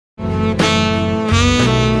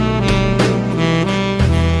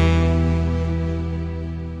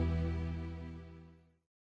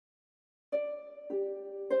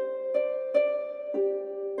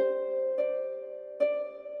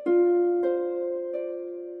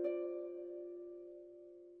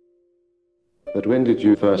But when did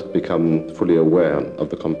you first become fully aware of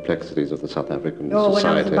the complexities of the South African society? When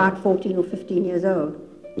I was about 14 or 15 years old.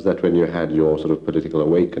 Was that when you had your sort of political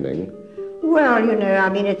awakening? Well, you know, I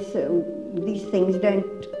mean, it's these things don't...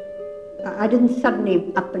 I didn't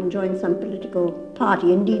suddenly up and join some political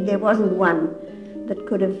party. Indeed, there wasn't one that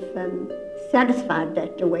could have satisfied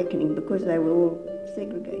that awakening because they were all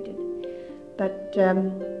segregated. But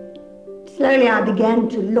slowly I began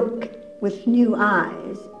to look with new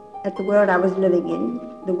eyes at the world I was living in,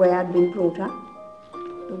 the way I'd been brought up,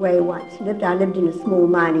 the way whites lived. I lived in a small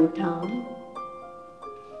mining town.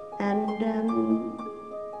 And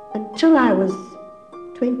until I was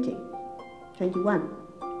 20, 21,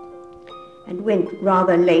 and went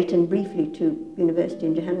rather late and briefly to university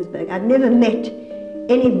in Johannesburg, I'd never met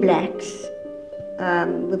any blacks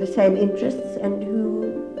with the same interests and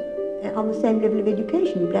who, on the same level of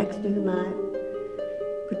education, blacks to whom I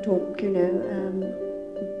could talk, you know,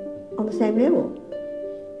 on the same level.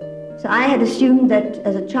 So I had assumed that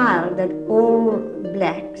as a child that all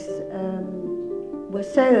blacks were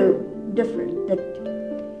so different that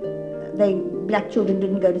black children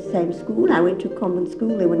didn't go to the same school. I went to a convent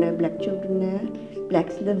school, there were no black children there.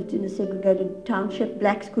 Blacks lived in a segregated township.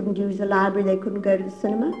 Blacks couldn't use the library, they couldn't go to the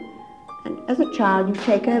cinema. And as a child you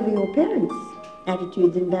take over your parents'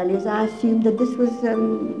 attitudes and values. I assumed that this was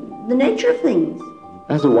the nature of things.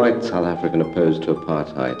 As a white South African opposed to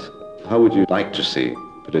apartheid, how would you like to see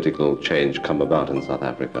political change come about in South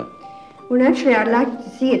Africa? Well, naturally, I'd like to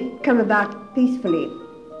see it come about peacefully.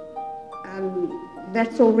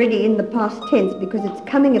 That's already in the past tense because it's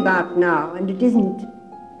coming about now, and it isn't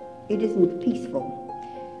peaceful.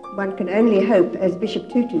 One can only hope, as Bishop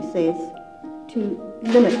Tutu says, to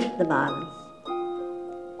limit the violence.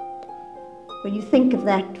 When you think of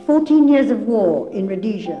that, 14 years of war in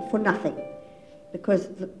Rhodesia for nothing, because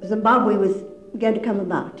Zimbabwe was going to come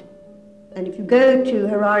about. And if you go to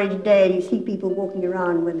Harare today, you see people walking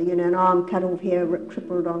around with, you know, an arm cut off here,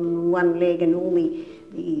 crippled on one leg, and all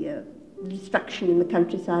the destruction in the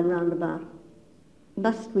countryside round about.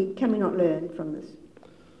 Can we not learn from this?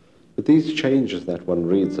 But these changes that one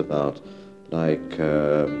reads about, like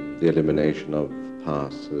the elimination of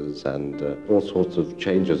passes and all sorts of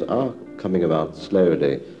changes, are coming about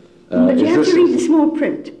slowly. But you have to read the small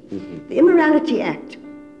print. Mm-hmm. The Immorality Act,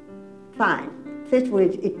 fine. First of all,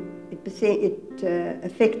 it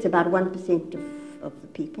affects about 1% of the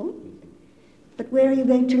people. But where are you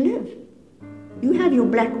going to live? You have your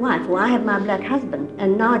black wife, or I have my black husband,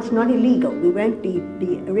 and now it's not illegal. We won't be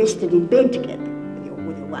arrested in bed together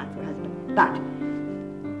with your wife or husband. But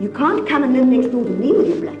you can't come and live next door to me with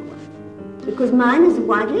your black wife, because mine is a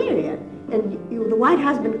white area, and the white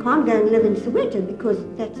husband can't go and live in Soweto because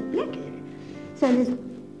that's a black area. So you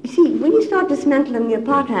see, when you start dismantling the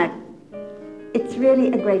apartheid, it's really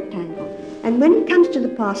a great tangle. And when it comes to the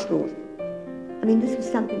pass laws, I mean, this was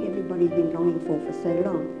something everybody's been longing for so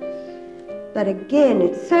long. But again,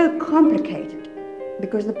 it's so complicated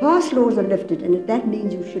because the pass laws are lifted, and that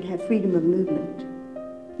means you should have freedom of movement.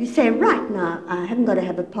 You say, right now, I haven't got to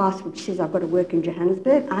have a pass which says I've got to work in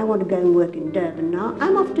Johannesburg. I want to go and work in Durban now.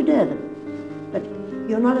 I'm off to Durban. But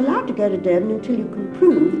you're not allowed to go to Durban until you can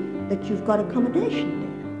prove that you've got accommodation there.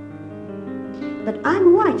 But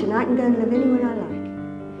I'm white and I can go and live anywhere I like.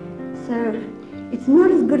 So it's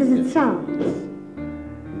not as good as it sounds.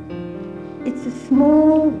 It's a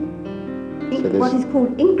small, what is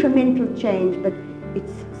called incremental change, but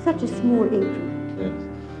it's such a small increment. Yes.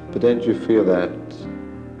 But don't you feel that,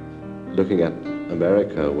 looking at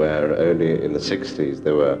America, where only in the 60s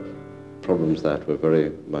there were problems that were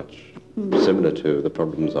very much similar to the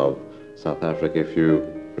problems of South Africa, if you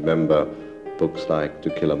remember books like To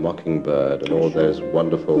Kill a Mockingbird and all those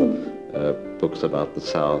wonderful books about the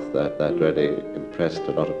South that really impressed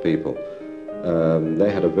a lot of people.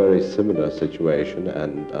 They had a very similar situation,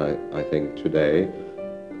 and I think today,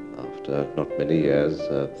 after not many years,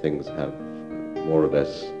 things have more or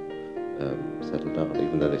less settled down,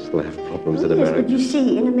 even though they still have problems in America. Yes, but you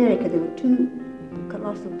see, in America there were two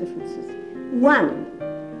colossal differences. One,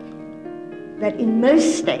 that in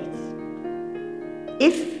most states,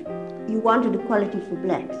 if you wanted equality for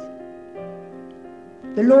blacks,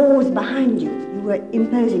 the law was behind you. You were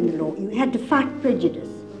imposing the law. You had to fight prejudice.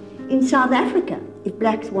 In South Africa, if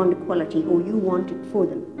blacks want equality or you want it for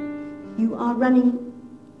them, you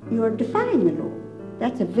are defying the law.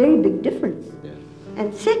 That's a very big difference. Yeah.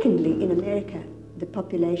 And secondly, in America, the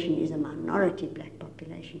population is a minority black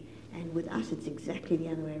population, and with us it's exactly the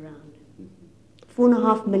other way around.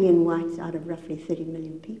 4.5 million whites out of roughly 30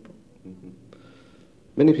 million people. Mm-hmm.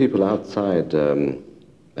 Many people outside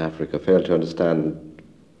Africa fail to understand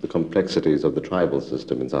the complexities of the tribal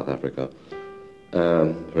system in South Africa.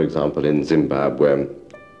 For example, in Zimbabwe,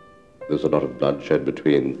 there's a lot of bloodshed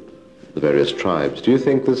between the various tribes. Do you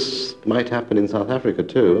think this might happen in South Africa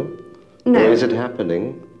too? No. Or is it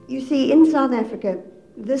happening? You see, in South Africa,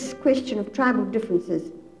 this question of tribal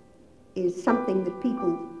differences is something that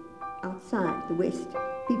people outside the West,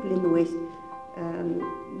 people in the West,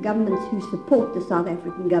 governments who support the South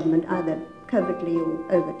African government, either covertly or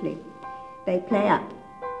overtly, they play up.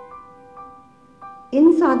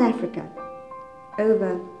 In South Africa,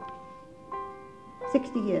 over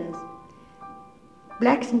 60 years,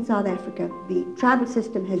 blacks in South Africa, the tribal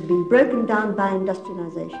system has been broken down by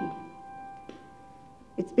industrialization.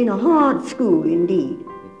 It's been a hard school indeed.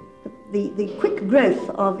 The quick growth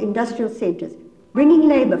of industrial centers, bringing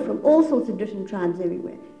labor from all sorts of different tribes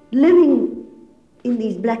everywhere, living in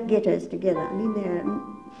these black ghettos together. I mean, there are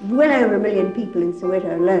well over 1 million people in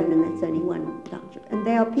Soweto alone, and that's only one township. And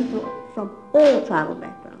they are people from all tribal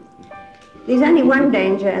backgrounds. There's only one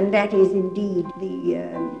danger, and that is indeed the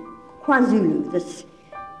KwaZulu, this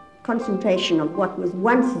concentration of what was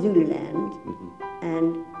once Zululand,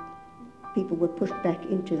 and people were pushed back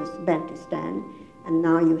into this Bantustan, and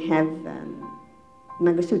now you have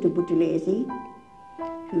Mangosuthu Buthelezi,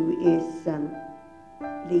 who is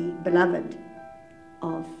the beloved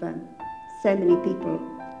of so many people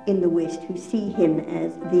in the West who see him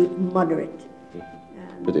as the moderate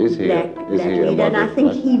but is he black leader, and I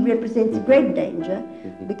think he represents great danger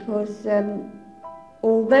because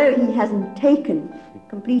although he hasn't taken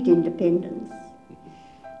complete independence,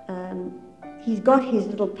 he's got his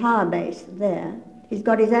little power base there. He's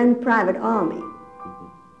got his own private army,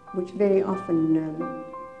 which very often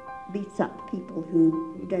beats up people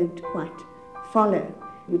who don't quite follow,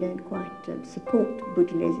 who don't quite support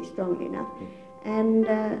Buthelezi strongly enough. And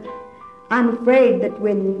I'm afraid that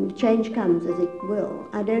when change comes, as it will,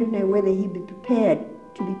 I don't know whether he'd be prepared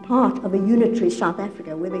to be part of a unitary South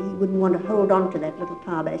Africa, whether he wouldn't want to hold on to that little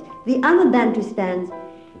power base. The other Bantustans,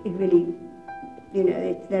 it really, you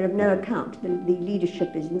know, they're of no account. The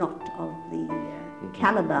leadership is not of the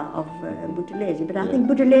caliber of Buthelezi, but I think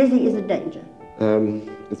Buthelezi is a danger.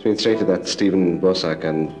 It's been stated that Stephen Bosak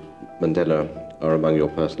and Mandela are among your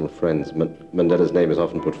personal friends. Mandela's name is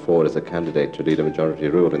often put forward as a candidate to lead a majority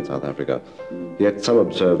rule in South Africa. Yet some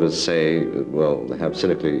observers say, well, they have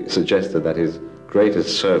cynically suggested that his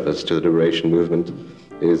greatest service to the liberation movement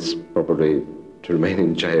is probably to remain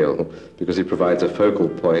in jail because he provides a focal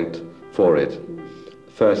point for it.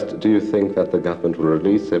 First, do you think that the government will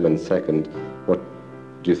release him? And second, what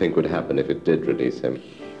do you think would happen if it did release him?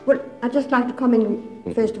 Well, I'd just like to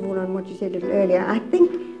comment, first of all, on what you said a little earlier. I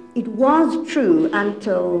think it was true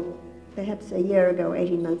until perhaps a year ago,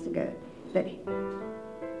 18 months ago, that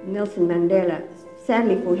Nelson Mandela,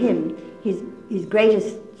 sadly for him, his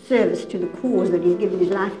greatest service to the cause that he's given his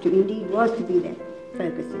life to indeed was to be that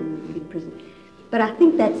focus in prison. But I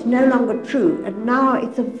think that's no longer true, and now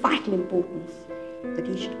it's of vital importance that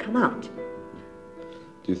he should come out.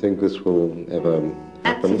 Do you think this will ever happen?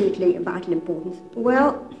 Absolutely of vital importance.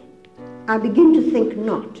 Well, I begin to think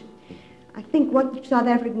not. I think what the South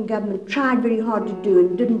African government tried very hard to do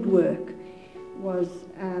and didn't work was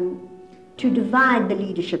to divide the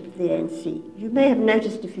leadership of the ANC. You may have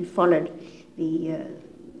noticed if you followed the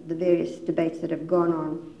various debates that have gone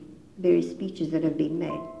on, various speeches that have been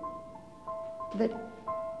made, that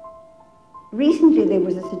recently there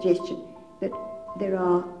was a suggestion that there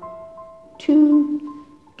are two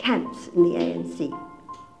camps in the ANC.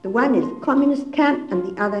 The one is the communist camp and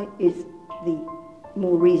the other is the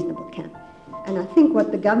more reasonable camp. And I think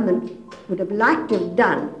what the government would have liked to have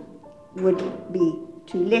done would be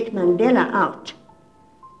to let Mandela out,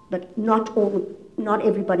 but not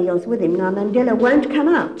everybody else with him. Now Mandela won't come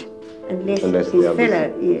out unless his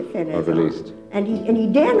fellows are released. And he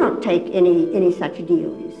dare not take any such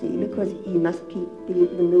deal, you see, because he must keep the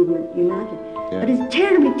movement united. Yeah. But it's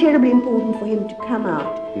terribly, terribly important for him to come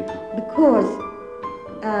out because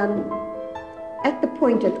at the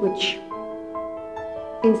point at which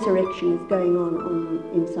insurrection is going on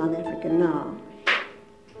in South Africa now,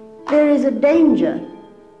 there is a danger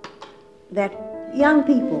that young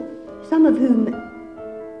people, some of whom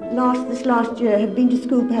this last year have been to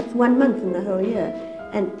school perhaps 1 month in the whole year,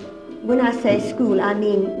 and when I say school, I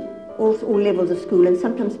mean all levels of school, and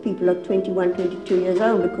sometimes people are 21, 22 years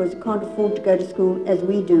old because you can't afford to go to school as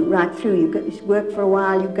we do right through. You work for a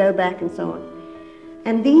while, you go back and so on.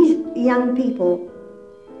 And these young people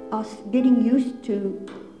are getting used to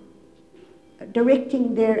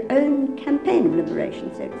directing their own campaign of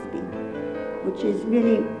liberation, so to speak, which is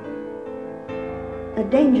really a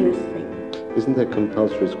dangerous thing. Isn't there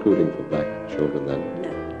compulsory schooling for black children then? No.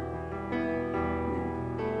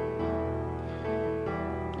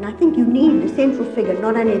 And I think you need the central figure,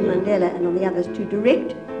 not only of Mandela and of the others, to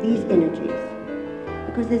direct these energies.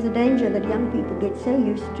 Because there's a danger that young people get so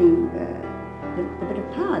used to the bit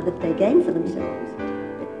of power that they gain for themselves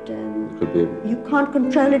that you can't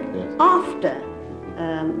control it after.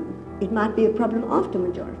 It might be a problem after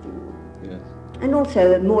majority rule. Yes. And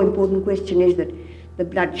also, a more important question is that the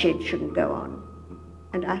bloodshed shouldn't go on.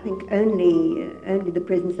 And I think only the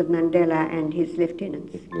presence of Mandela and his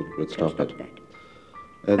lieutenants would stop it. That.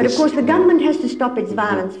 But of course the government has to stop its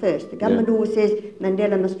violence first. The government always says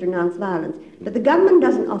Mandela must renounce violence. But the government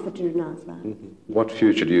doesn't offer to renounce violence. What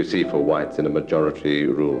future do you see for whites in a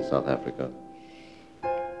majority-rule South Africa?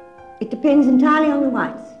 It depends entirely on the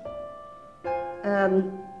whites.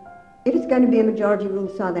 If it's going to be a majority-rule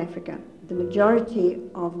South Africa, the majority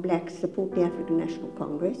of blacks support the African National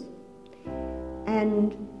Congress.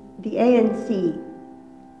 And the ANC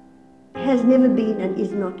has never been and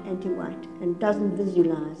is not anti-white and doesn't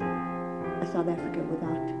visualize a South Africa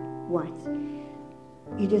without whites.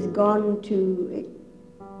 It has gone to,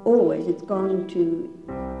 it's gone to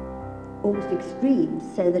almost extremes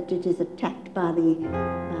so that it is attacked by the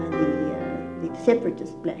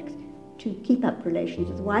separatist blacks to keep up relations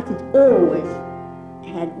with whites. It's always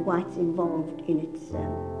had whites involved in its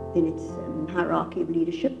hierarchy of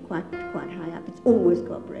leadership, quite high up. It's always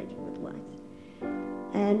cooperated with whites.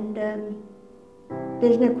 And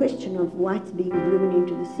there's no question of whites being driven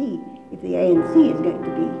into the sea if the ANC is going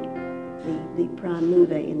to be the prime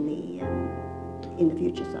mover in the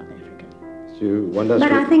future South Africa.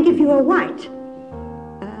 But I think if you are white,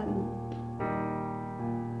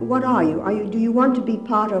 what are you? Do you want to be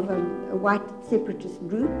part of a white separatist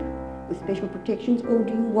group with special protections, or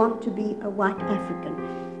do you want to be a white African?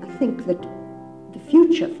 I think that the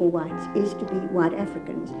future for whites is to be white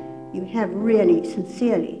Africans. You have really,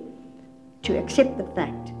 sincerely, to accept the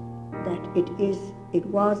fact that it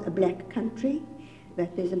was a black country,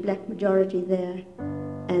 that there's a black majority there,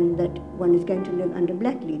 and that one is going to live under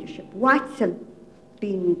black leadership. Whites have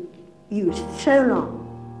been used so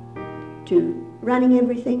long to running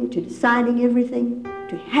everything, to deciding everything,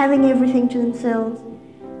 to having everything to themselves.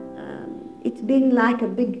 It's been like a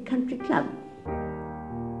big country club.